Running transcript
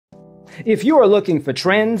If you are looking for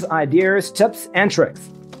trends, ideas, tips, and tricks,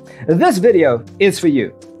 this video is for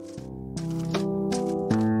you.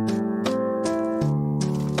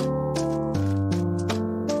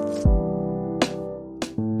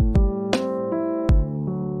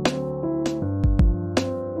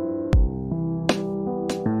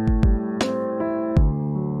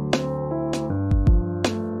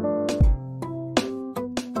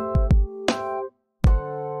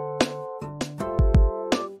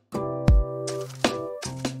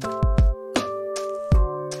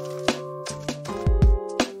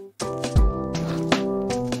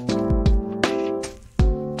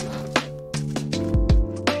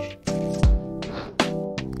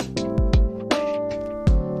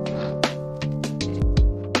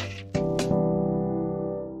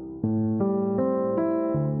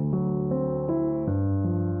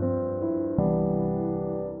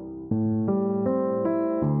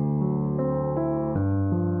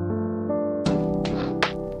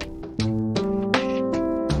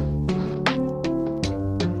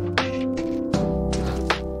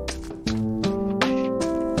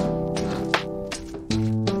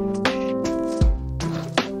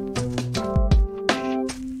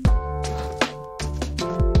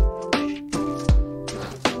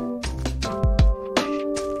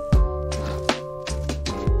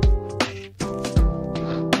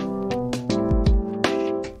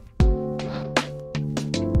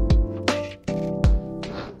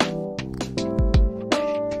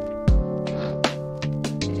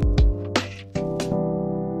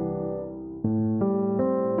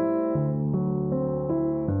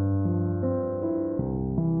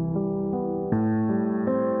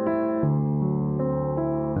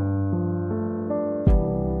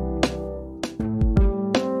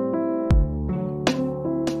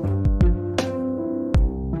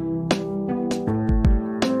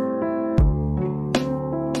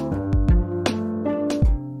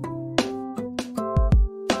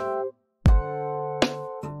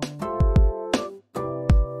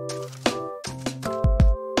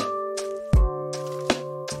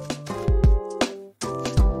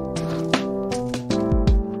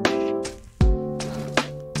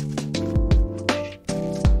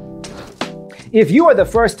 If you are the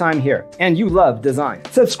first time here and you love design,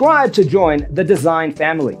 subscribe to join the design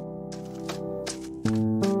family.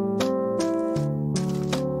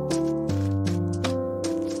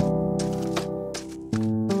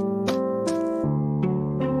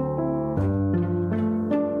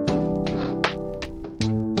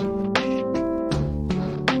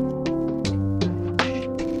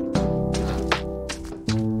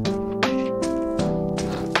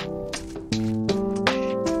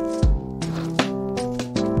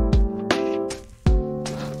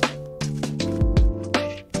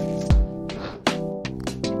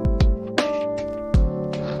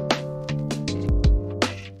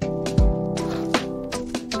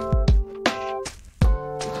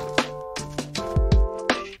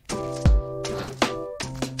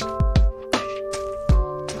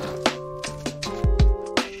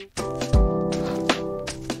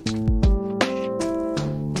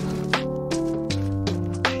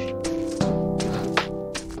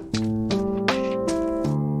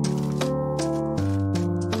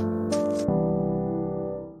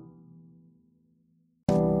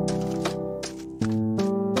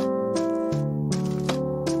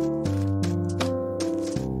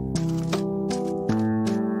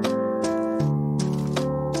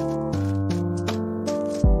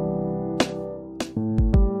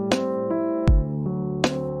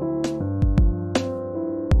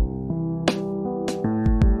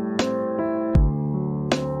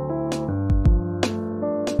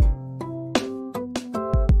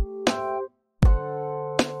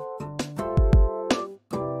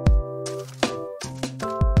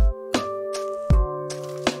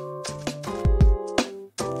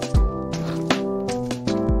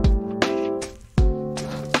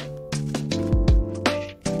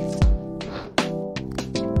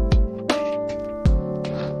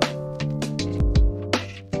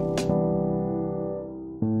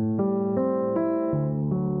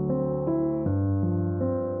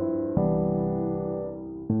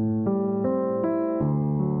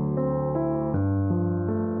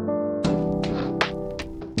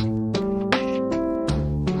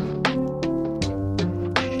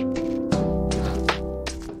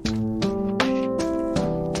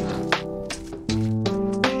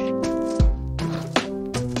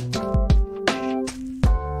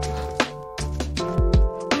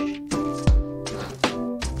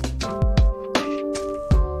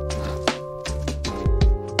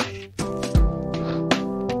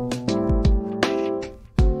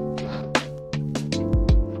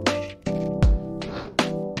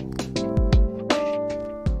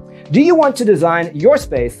 Do you want to design your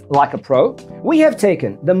space like a pro? We have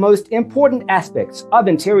taken the most important aspects of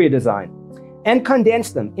interior design and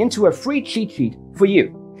condensed them into a free cheat sheet for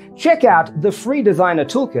you. Check out the free designer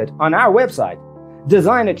toolkit on our website,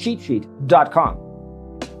 designercheatsheet.com.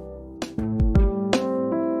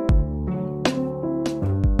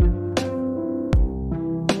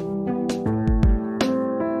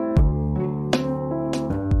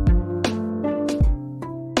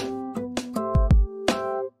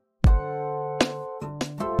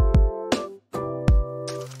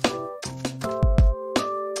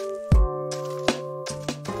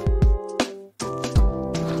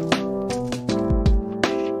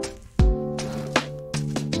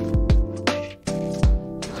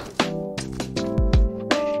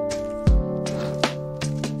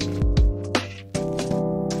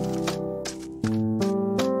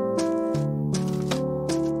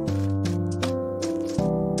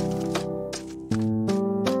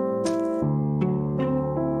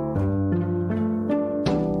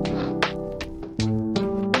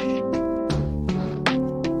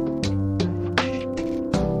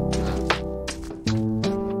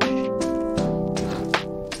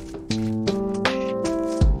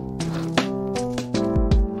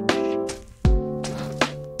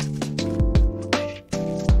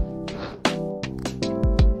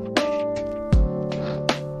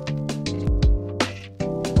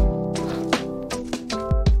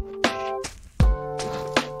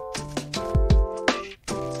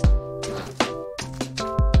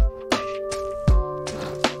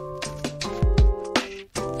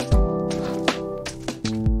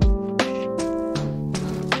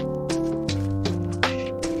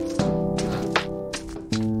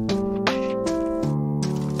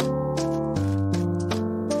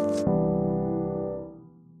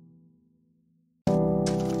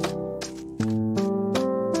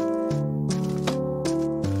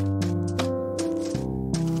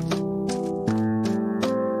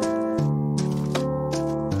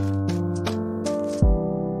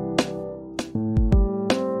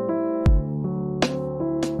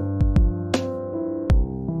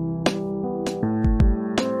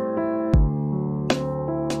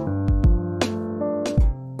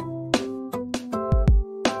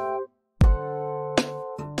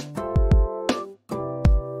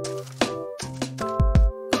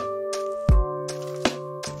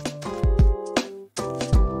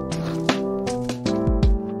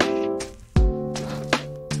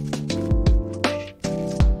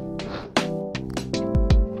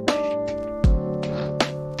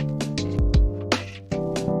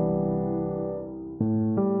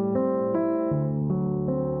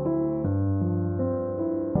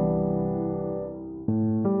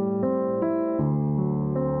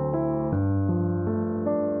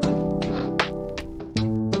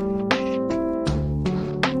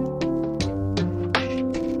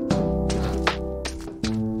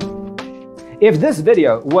 If this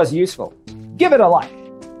video was useful, give it a like.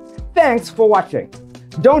 Thanks for watching.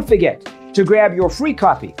 Don't forget to grab your free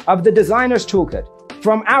copy of the Designer's Toolkit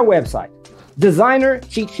from our website,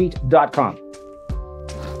 designercheatsheet.com.